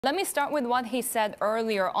Let me start with what he said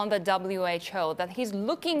earlier on the WHO, that he's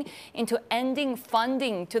looking into ending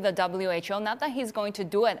funding to the WHO. Not that he's going to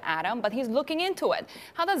do it, Adam, but he's looking into it.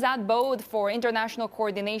 How does that bode for international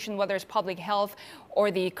coordination, whether it's public health or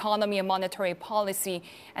the economy and monetary policy?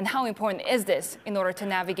 And how important is this in order to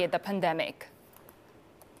navigate the pandemic?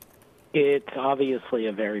 It's obviously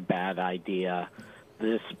a very bad idea.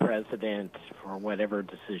 This president, for whatever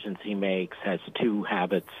decisions he makes, has two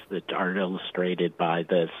habits that are illustrated by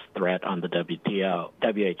this threat on the WHO.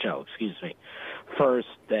 First,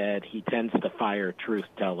 that he tends to fire truth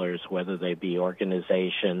tellers, whether they be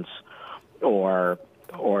organizations or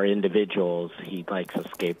individuals. He likes a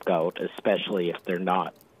scapegoat, especially if they're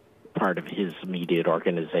not part of his immediate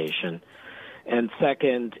organization. And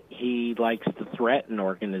second, he likes to threaten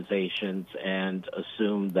organizations and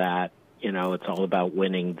assume that it's all about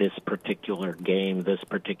winning this particular game, this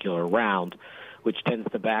particular round, which tends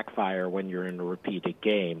to backfire when you're in a repeated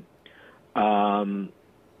game. Anyway,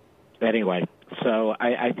 so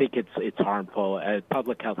I think it's harmful.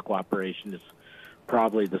 Public health cooperation is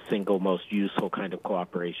probably the single most useful kind of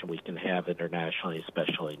cooperation we can have internationally,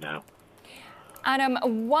 especially now. Adam,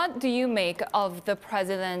 what do you make of the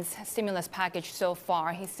president's stimulus package so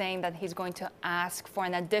far? He's saying that he's going to ask for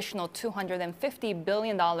an additional $250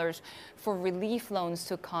 billion for relief loans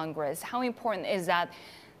to Congress. How important is that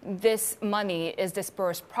this money is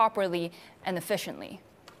dispersed properly and efficiently?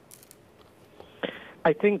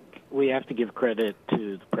 I think we have to give credit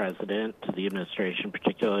to the president, to the administration,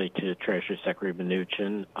 particularly to Treasury Secretary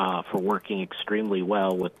Mnuchin, for working extremely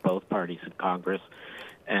well with both parties in Congress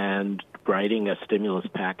and writing a stimulus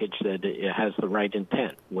package that it has the right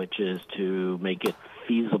intent, which is to make it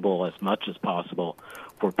feasible as much as possible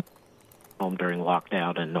for people home during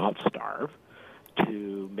lockdown and not starve,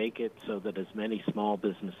 to make it so that as many small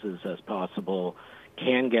businesses as possible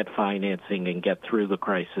can get financing and get through the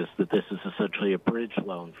crisis, that this is essentially a bridge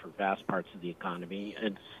loan for vast parts of the economy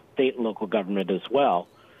and state and local government as well.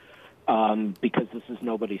 Because this is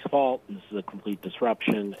nobody's fault, and this is a complete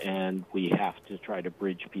disruption, and we have to try to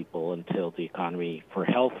bridge people until the economy, for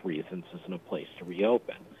health reasons, is in a place to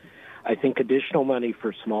reopen. I think additional money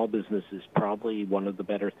for small business is probably one of the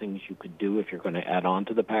better things you could do if you're going to add on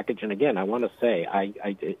to the package. And again, I want to say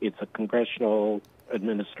it's a congressional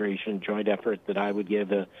administration joint effort that I would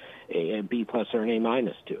give a B+ or an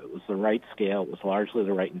A- to. It was the right scale. It was largely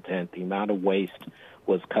the right intent. The amount of waste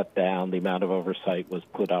was cut down. The amount of oversight was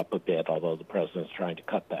put up a bit, although the president's trying to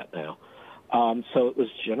cut that now. So it was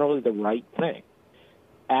generally the right thing.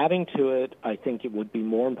 Adding to it, I think it would be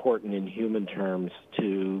more important in human terms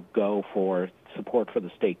to go for support for the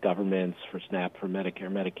state governments, for SNAP, for Medicare,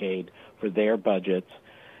 Medicaid, for their budgets,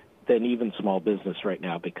 than even small business right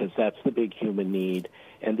now, because that's the big human need.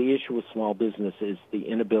 And the issue with small business is the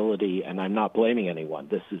inability, and I'm not blaming anyone.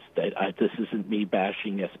 This isn't me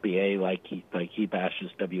bashing SBA like he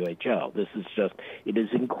bashes WHO. This is just, it is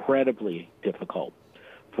incredibly difficult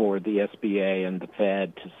for the SBA and the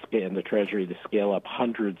Fed and the Treasury to scale up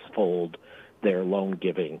hundreds-fold their loan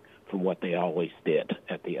giving from what they always did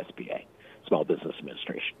at the SBA, Small Business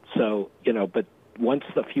Administration. So, but once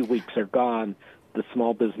the few weeks are gone, the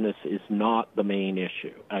small business is not the main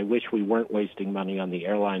issue. I wish we weren't wasting money on the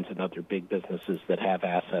airlines and other big businesses that have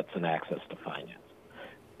assets and access to finance.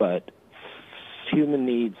 But human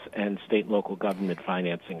needs and state and local government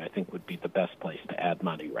financing, I think, would be the best place to add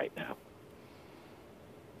money right now.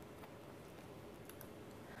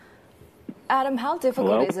 Adam, how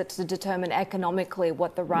difficult is it to determine economically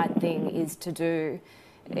what the right thing is to do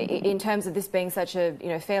in terms of this being such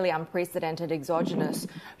a fairly unprecedented exogenous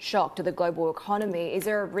shock to the global economy? Is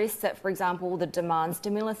there a risk that, for example, the demand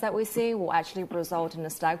stimulus that we see will actually result in a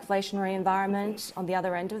stagflationary environment on the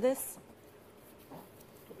other end of this?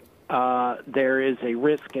 There is a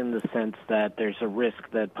risk in the sense that there's a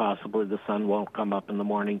risk that possibly the sun won't come up in the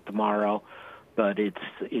morning tomorrow, but it's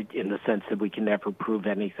in the sense that we can never prove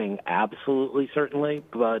anything absolutely certainly,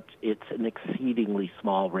 but it's an exceedingly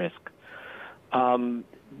small risk.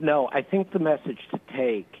 No, I think the message to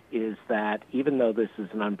take is that even though this is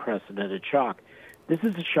an unprecedented shock, this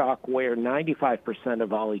is a shock where 95%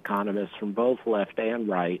 of all economists from both left and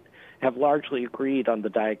right have largely agreed on the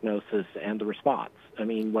diagnosis and the response. I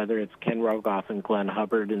mean, whether it's Ken Rogoff and Glenn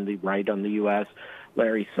Hubbard in the right on the U.S.,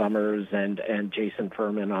 Larry Summers and Jason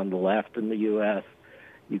Furman on the left in the U.S.,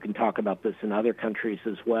 you can talk about this in other countries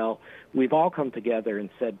as well. We've all come together and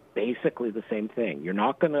said basically the same thing. You're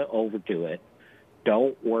not going to overdo it.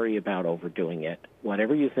 Don't worry about overdoing it.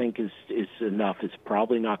 Whatever you think is enough is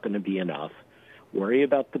probably not going to be enough. Worry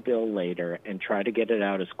about the bill later and try to get it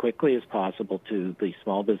out as quickly as possible to the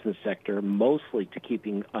small business sector, mostly to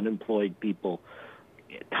keeping unemployed people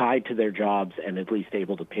tied to their jobs and at least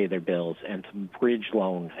able to pay their bills and to bridge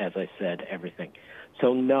loan, as I said, everything.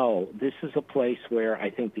 So no, this is a place where I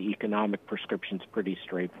think the economic prescription is pretty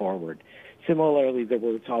straightforward. Similarly, there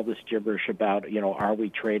was all this gibberish about, are we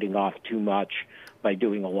trading off too much by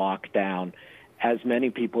doing a lockdown? As many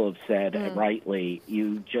people have said, rightly,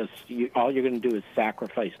 all you're going to do is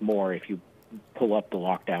sacrifice more if you pull up the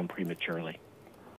lockdown prematurely.